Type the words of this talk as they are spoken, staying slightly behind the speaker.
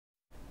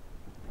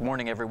Good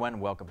morning,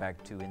 everyone. Welcome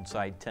back to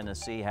Inside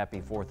Tennessee.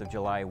 Happy 4th of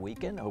July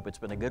weekend. Hope it's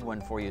been a good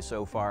one for you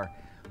so far.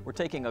 We're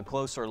taking a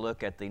closer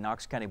look at the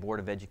Knox County Board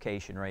of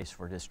Education race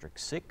for District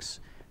 6.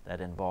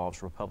 That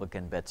involves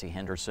Republican Betsy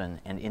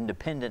Henderson and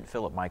Independent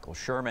Phillip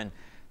Sherman.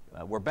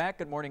 We're back.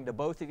 Good morning to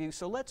both of you.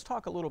 So let's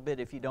talk a little bit,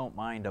 if you don't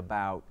mind,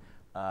 about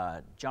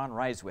John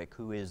Ryswick,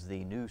 who is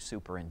the new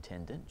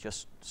superintendent.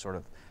 Just sort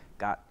of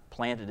got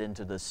planted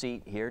into the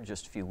seat here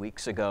just a few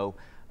weeks ago.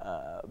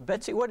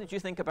 Betsy, what did you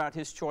think about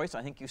his choice?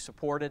 I think you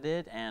supported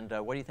it, and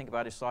what do you think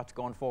about his thoughts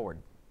going forward?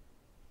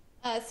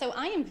 So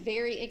I am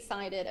very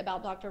excited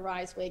about Dr.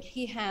 Ryswick.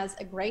 He has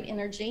a great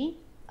energy.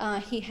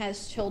 He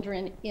has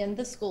children in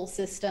the school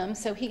system,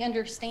 so he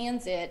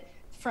understands it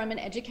from an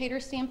educator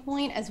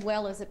standpoint as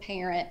well as a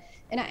parent.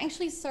 And I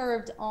actually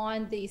served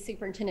on the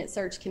superintendent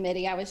search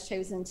committee. I was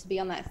chosen to be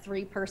on that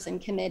 3-person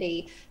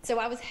committee. So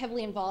I was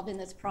heavily involved in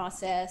this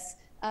process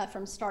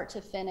from start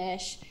to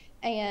finish.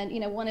 And, you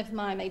know, one of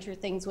my major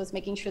things was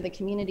making sure the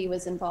community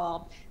was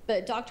involved.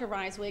 But Dr.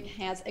 Ryswick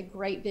has a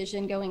great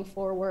vision going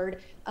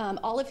forward.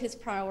 All of his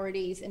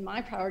priorities and my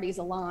priorities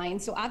align.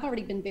 So I've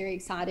already been very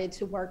excited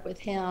to work with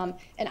him.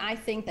 And I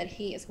think that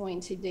he is going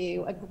to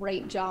do a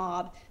great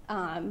job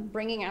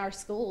bringing our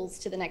schools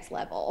to the next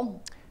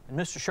level. And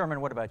Mr.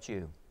 Sherman, what about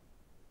you?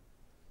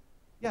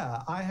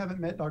 Yeah, I haven't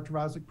met Dr.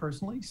 Ryswick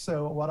personally,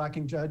 so what I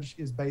can judge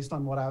is based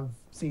on what I've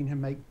seen him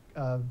make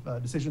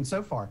decisions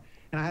so far.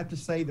 And I have to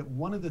say that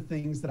one of the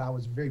things that I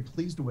was very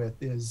pleased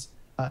with is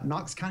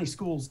Knox County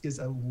Schools is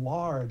a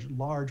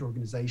large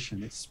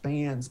organization. It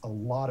spans a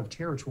lot of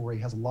territory,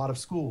 has a lot of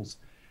schools.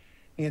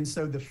 And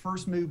so the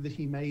first move that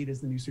he made as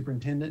the new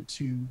superintendent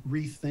to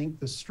rethink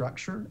the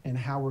structure and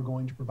how we're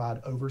going to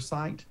provide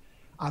oversight,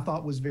 I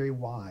thought was very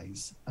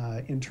wise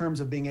in terms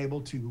of being able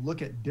to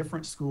look at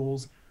different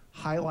schools,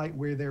 highlight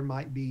where there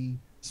might be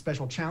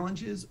special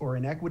challenges or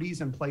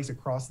inequities in place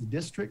across the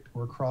district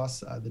or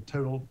across the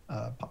total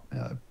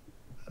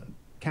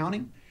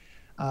county,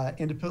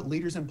 and to put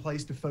leaders in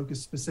place to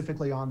focus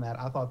specifically on that.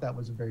 I thought that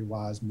was a very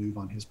wise move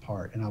on his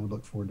part, and I would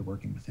look forward to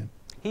working with him.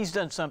 He's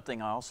done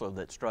something also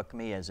that struck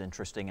me as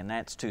interesting, and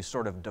that's to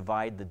sort of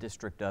divide the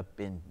district up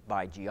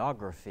by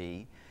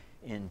geography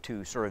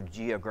into sort of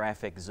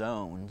geographic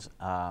zones,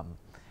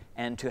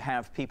 and to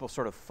have people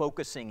sort of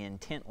focusing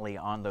intently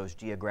on those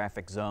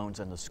geographic zones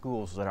and the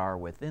schools that are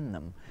within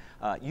them.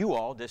 You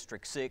all,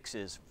 District 6,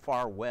 is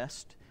far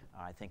west.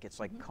 I think it's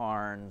like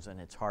Carnes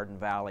and it's Hardin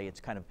Valley. It's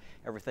kind of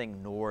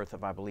everything north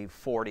of, I believe,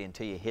 40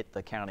 until you hit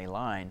the county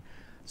line.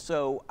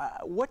 So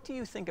what do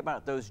you think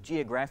about those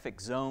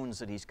geographic zones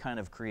that he's kind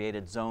of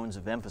created, zones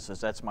of emphasis?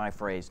 That's my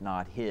phrase,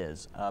 not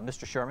his.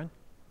 Mr. Sherman?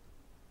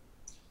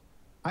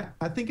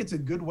 I think it's a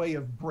good way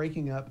of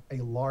breaking up a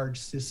large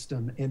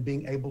system and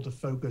being able to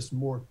focus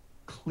more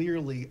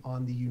clearly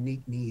on the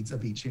unique needs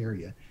of each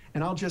area.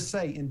 And I'll just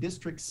say, in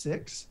District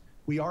 6,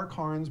 we are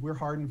Carnes, we're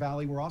Hardin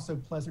Valley, we're also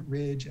Pleasant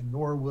Ridge and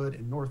Norwood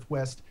and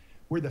Northwest.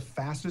 We're the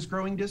fastest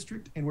growing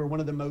district, and we're one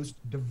of the most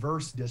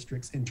diverse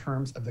districts in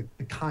terms of the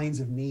kinds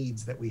of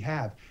needs that we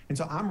have. And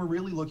so I'm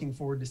really looking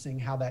forward to seeing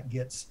how that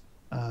gets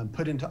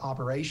put into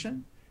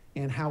operation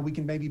and how we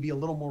can maybe be a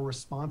little more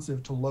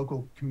responsive to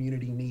local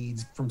community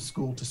needs from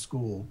school to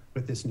school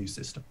with this new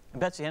system.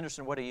 Betsy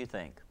Henderson, what do you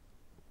think?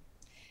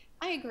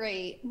 I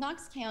agree.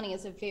 Knox County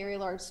is a very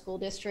large school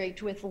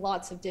district with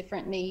lots of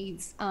different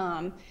needs.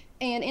 And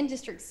in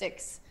District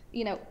 6,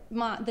 you know,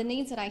 the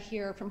needs that I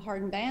hear from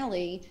Hardin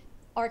Valley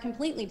are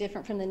completely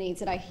different from the needs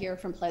that I hear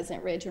from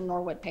Pleasant Ridge or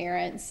Norwood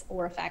parents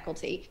or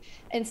faculty.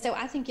 And so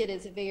I think it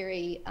is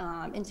very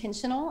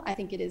intentional. I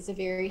think it is a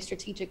very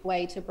strategic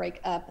way to break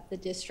up the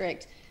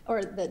district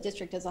or the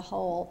district as a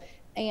whole.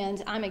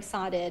 And I'm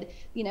excited.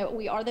 You know,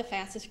 we are the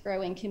fastest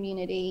growing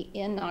community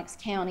in Knox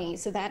County.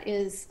 So that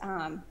is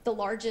the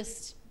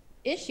largest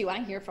issue I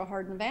hear for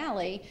Hardin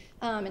Valley.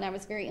 And I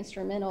was very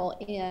instrumental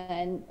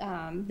in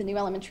the new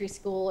elementary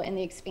school and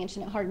the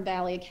expansion at Hardin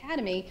Valley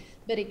Academy.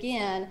 But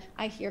again,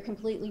 I hear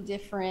completely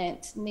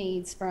different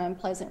needs from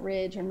Pleasant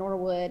Ridge or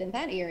Norwood and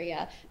that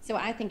area. So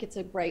I think it's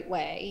a great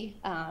way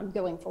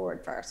going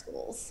forward for our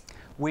schools.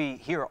 We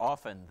hear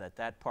often that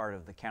that part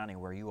of the county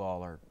where you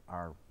all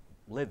are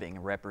living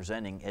and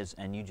representing is,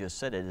 and you just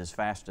said it, is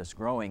fastest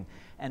growing,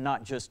 and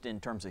not just in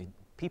terms of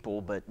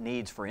people, but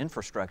needs for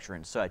infrastructure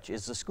and such.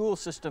 Is the school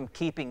system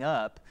keeping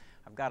up?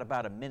 I've got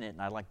about a minute,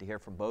 and I'd like to hear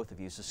from both of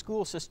you. Is the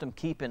school system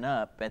keeping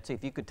up? Betsy,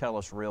 if you could tell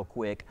us real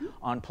quick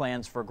on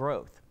plans for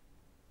growth.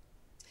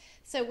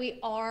 So we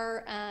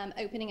are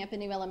opening up a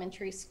new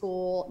elementary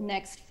school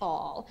next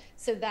fall.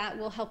 So that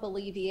will help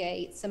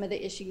alleviate some of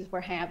the issues we're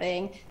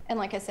having. And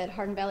like I said,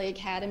 Hardin Valley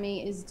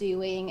Academy is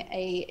doing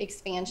a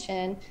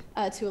expansion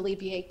to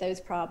alleviate those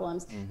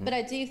problems. But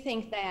I do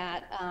think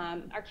that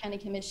our county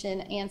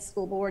commission and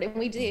school board, and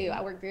we do,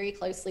 I work very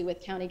closely with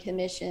county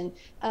commission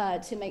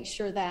to make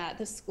sure that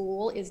the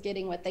school is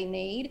getting what they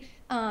need.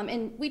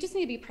 And we just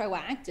need to be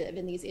proactive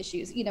in these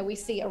issues. You know, we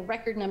see a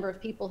record number of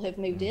people have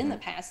moved in the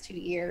past 2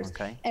 years,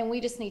 and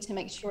we just need to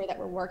make sure that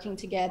we're working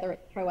together,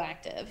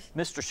 proactive.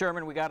 Mr.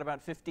 Sherman, we got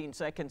about 15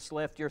 seconds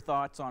left. Your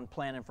thoughts on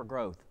planning for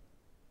growth?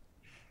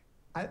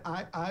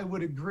 I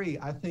would agree.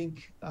 I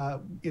think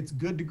it's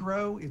good to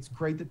grow. It's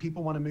great that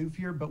people want to move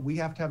here, but we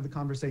have to have the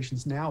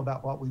conversations now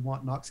about what we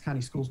want Knox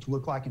County schools to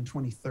look like in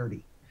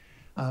 2030.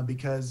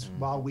 Because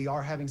while we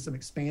are having some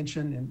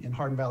expansion in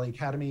Hardin Valley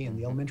Academy and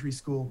the elementary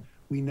school,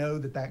 we know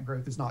that that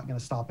growth is not going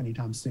to stop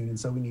anytime soon, and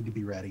so we need to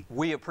be ready.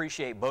 We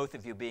appreciate both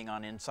of you being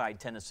on Inside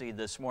Tennessee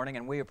this morning,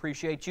 and we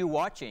appreciate you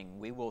watching.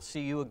 We will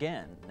see you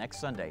again next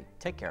Sunday.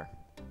 Take care.